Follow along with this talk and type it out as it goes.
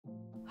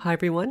Hi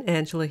everyone,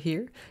 Angela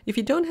here. If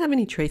you don't have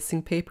any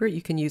tracing paper,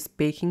 you can use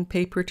baking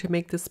paper to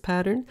make this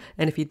pattern,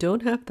 and if you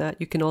don't have that,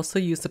 you can also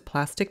use a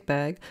plastic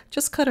bag.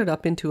 Just cut it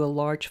up into a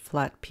large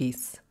flat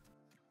piece.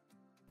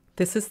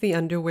 This is the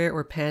underwear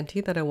or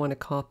panty that I want to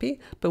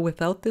copy, but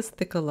without this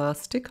thick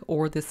elastic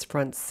or this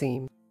front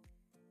seam.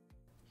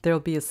 There will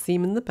be a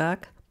seam in the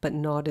back, but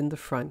not in the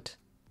front.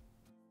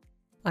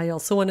 I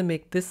also want to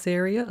make this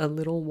area a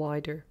little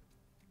wider.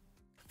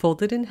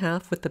 Fold it in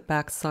half with the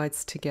back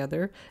sides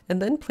together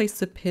and then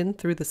place a pin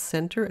through the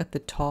center at the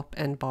top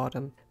and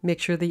bottom. Make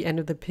sure the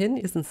end of the pin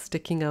isn't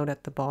sticking out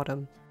at the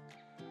bottom.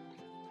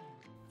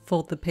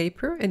 Fold the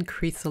paper and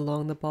crease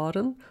along the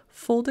bottom.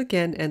 Fold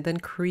again and then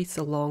crease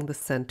along the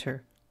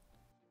center.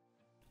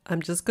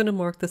 I'm just going to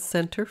mark the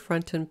center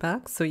front and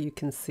back so you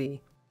can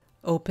see.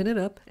 Open it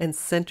up and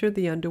center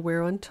the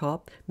underwear on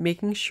top,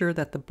 making sure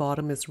that the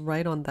bottom is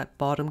right on that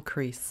bottom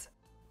crease.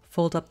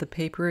 Fold up the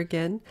paper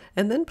again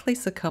and then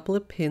place a couple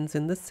of pins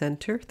in the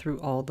center through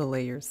all the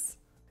layers.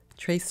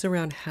 Trace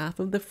around half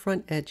of the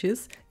front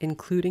edges,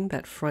 including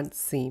that front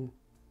seam.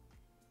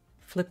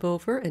 Flip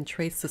over and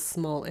trace the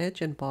small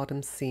edge and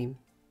bottom seam.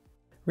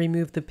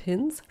 Remove the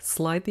pins,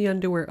 slide the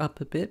underwear up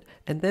a bit,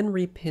 and then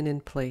repin in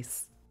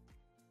place.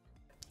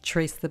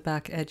 Trace the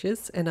back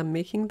edges, and I'm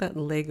making that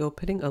leg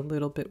opening a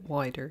little bit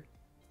wider.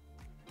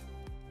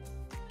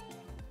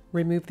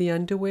 Remove the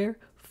underwear,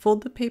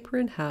 fold the paper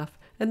in half,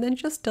 and then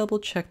just double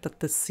check that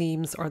the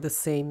seams are the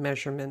same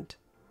measurement.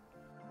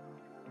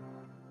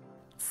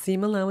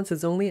 Seam allowance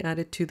is only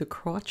added to the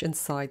crotch and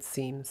side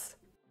seams.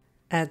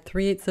 Add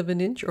 3/8 of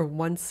an inch or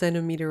 1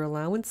 centimeter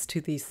allowance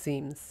to these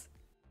seams.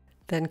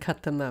 Then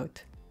cut them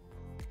out.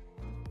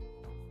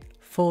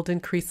 Fold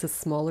and crease a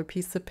smaller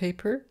piece of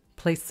paper,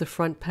 place the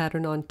front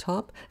pattern on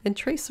top, and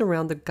trace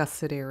around the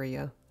gusset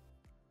area.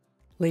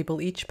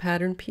 Label each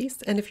pattern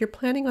piece, and if you're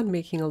planning on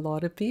making a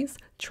lot of these,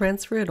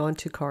 transfer it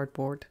onto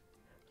cardboard.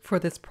 For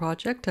this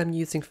project, I'm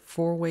using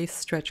 4-ways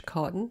stretch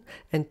cotton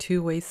and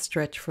 2-ways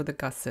stretch for the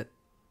gusset.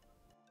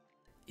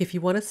 If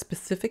you want a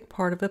specific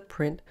part of a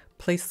print,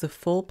 place the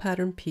full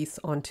pattern piece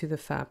onto the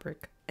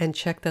fabric and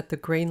check that the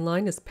grain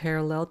line is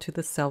parallel to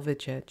the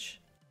selvage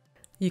edge.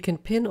 You can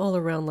pin all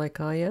around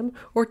like I am,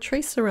 or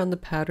trace around the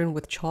pattern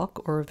with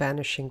chalk or a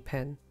vanishing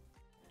pen.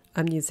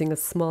 I'm using a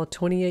small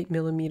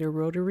 28mm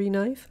rotary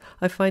knife.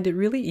 I find it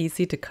really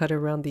easy to cut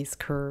around these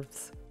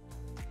curves.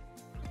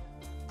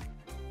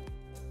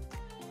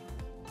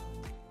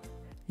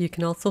 You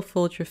can also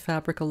fold your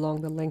fabric along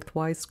the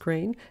lengthwise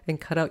grain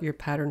and cut out your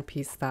pattern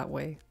piece that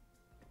way.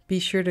 Be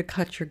sure to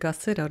cut your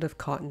gusset out of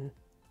cotton.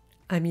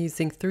 I'm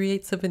using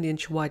 3/8 of an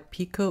inch wide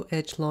picot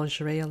edge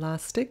lingerie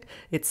elastic.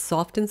 It's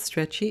soft and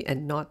stretchy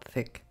and not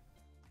thick.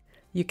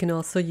 You can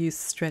also use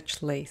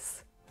stretch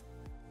lace.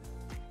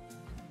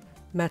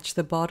 Match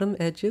the bottom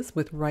edges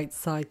with right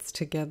sides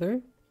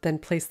together, then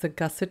place the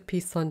gusset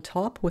piece on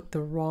top with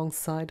the wrong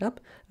side up,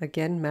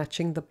 again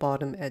matching the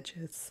bottom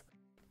edges.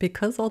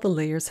 Because all the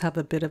layers have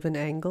a bit of an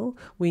angle,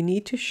 we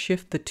need to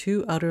shift the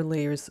 2 outer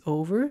layers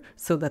over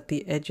so that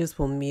the edges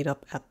will meet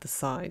up at the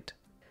side.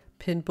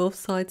 Pin both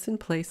sides in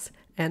place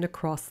and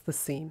across the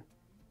seam.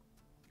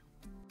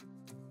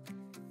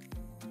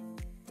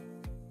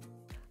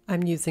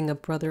 I'm using a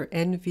Brother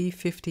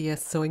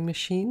NV50S sewing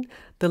machine.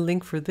 The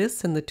link for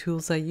this and the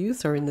tools I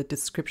use are in the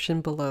description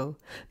below.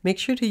 Make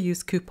sure to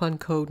use coupon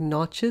code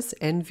NOTCHES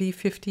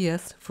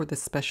NV50S for the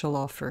special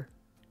offer.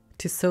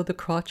 To sew the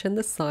crotch and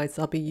the sides,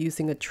 I'll be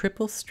using a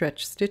triple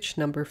stretch stitch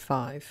number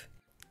 5.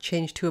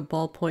 Change to a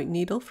ballpoint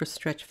needle for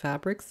stretch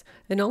fabrics,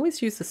 and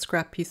always use a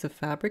scrap piece of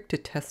fabric to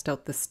test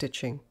out the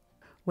stitching.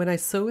 When I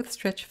sew with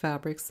stretch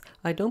fabrics,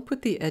 I don't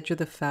put the edge of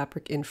the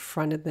fabric in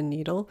front of the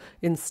needle.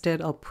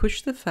 Instead, I'll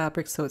push the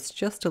fabric so it's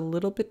just a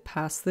little bit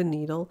past the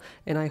needle,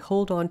 and I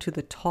hold on to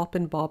the top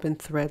and bobbin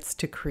threads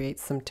to create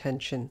some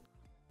tension.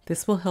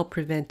 This will help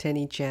prevent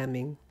any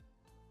jamming.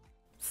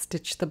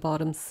 Stitch the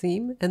bottom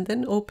seam and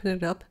then open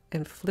it up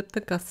and flip the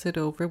gusset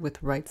over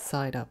with right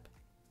side up.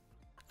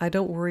 I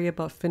don't worry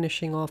about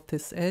finishing off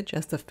this edge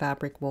as the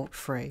fabric won't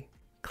fray.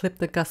 Clip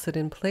the gusset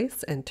in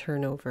place and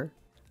turn over.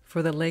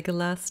 For the leg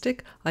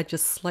elastic, I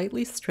just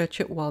slightly stretch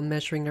it while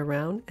measuring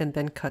around and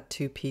then cut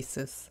 2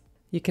 pieces.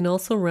 You can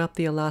also wrap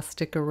the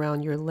elastic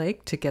around your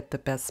leg to get the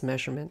best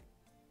measurement.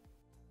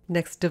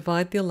 Next,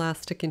 divide the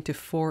elastic into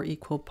 4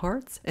 equal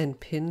parts and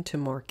pin to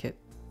mark it.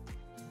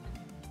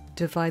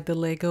 Divide the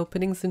leg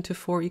openings into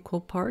 4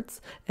 equal parts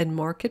and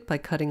mark it by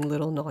cutting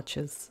little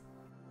notches.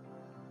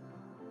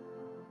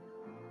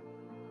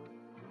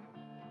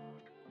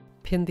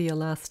 Pin the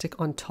elastic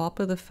on top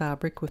of the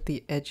fabric with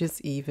the edges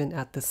even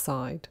at the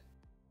side.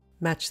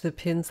 Match the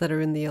pins that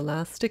are in the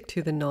elastic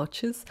to the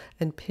notches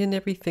and pin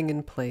everything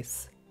in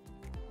place.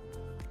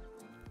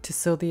 To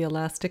sew the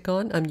elastic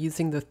on, I'm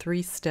using the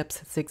 3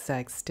 steps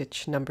zigzag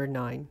stitch number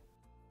 9.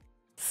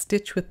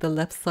 Stitch with the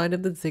left side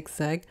of the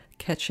zigzag,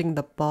 catching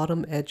the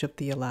bottom edge of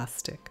the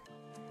elastic.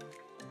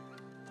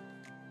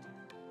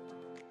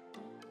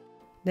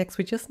 Next,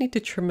 we just need to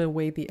trim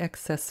away the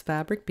excess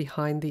fabric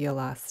behind the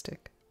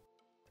elastic.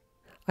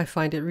 I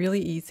find it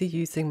really easy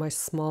using my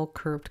small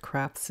curved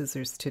craft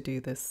scissors to do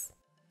this.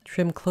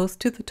 Trim close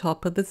to the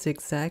top of the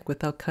zigzag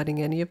without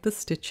cutting any of the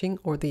stitching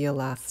or the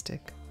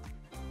elastic.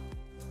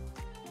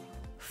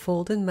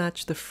 Fold and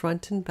match the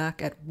front and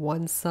back at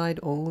one side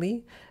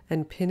only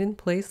and pin in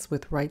place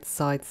with right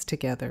sides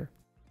together.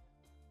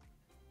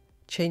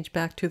 Change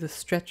back to the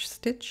stretch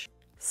stitch.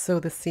 Sew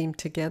the seam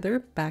together,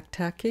 back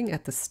tacking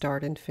at the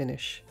start and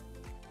finish.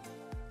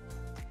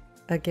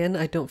 Again,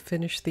 I don't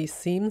finish these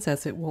seams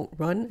as it won't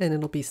run and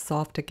it'll be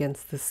soft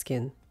against the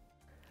skin.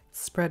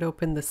 Spread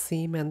open the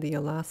seam and the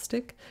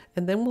elastic,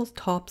 and then we'll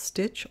top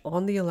stitch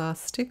on the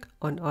elastic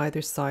on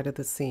either side of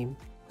the seam.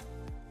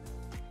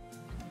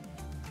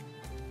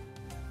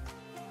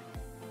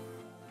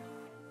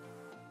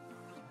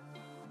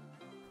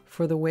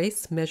 For the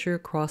waist, measure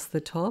across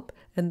the top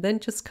and then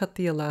just cut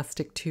the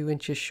elastic 2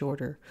 inches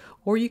shorter,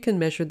 or you can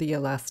measure the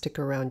elastic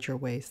around your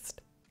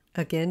waist.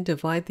 Again,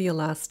 divide the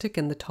elastic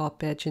and the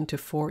top edge into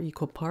 4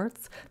 equal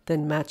parts,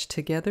 then match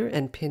together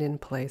and pin in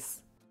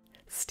place.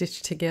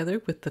 Stitch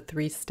together with the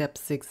 3-step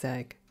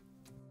zigzag.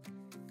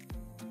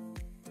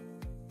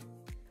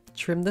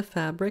 Trim the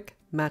fabric,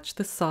 match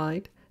the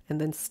side,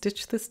 and then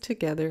stitch this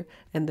together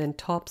and then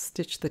top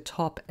stitch the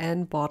top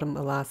and bottom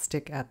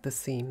elastic at the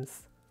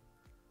seams.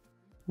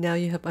 Now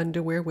you have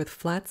underwear with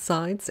flat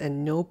sides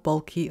and no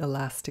bulky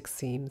elastic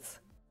seams.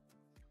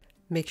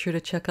 Make sure to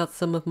check out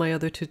some of my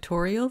other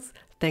tutorials.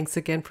 Thanks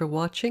again for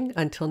watching.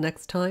 Until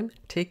next time,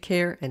 take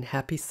care and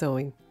happy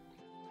sewing.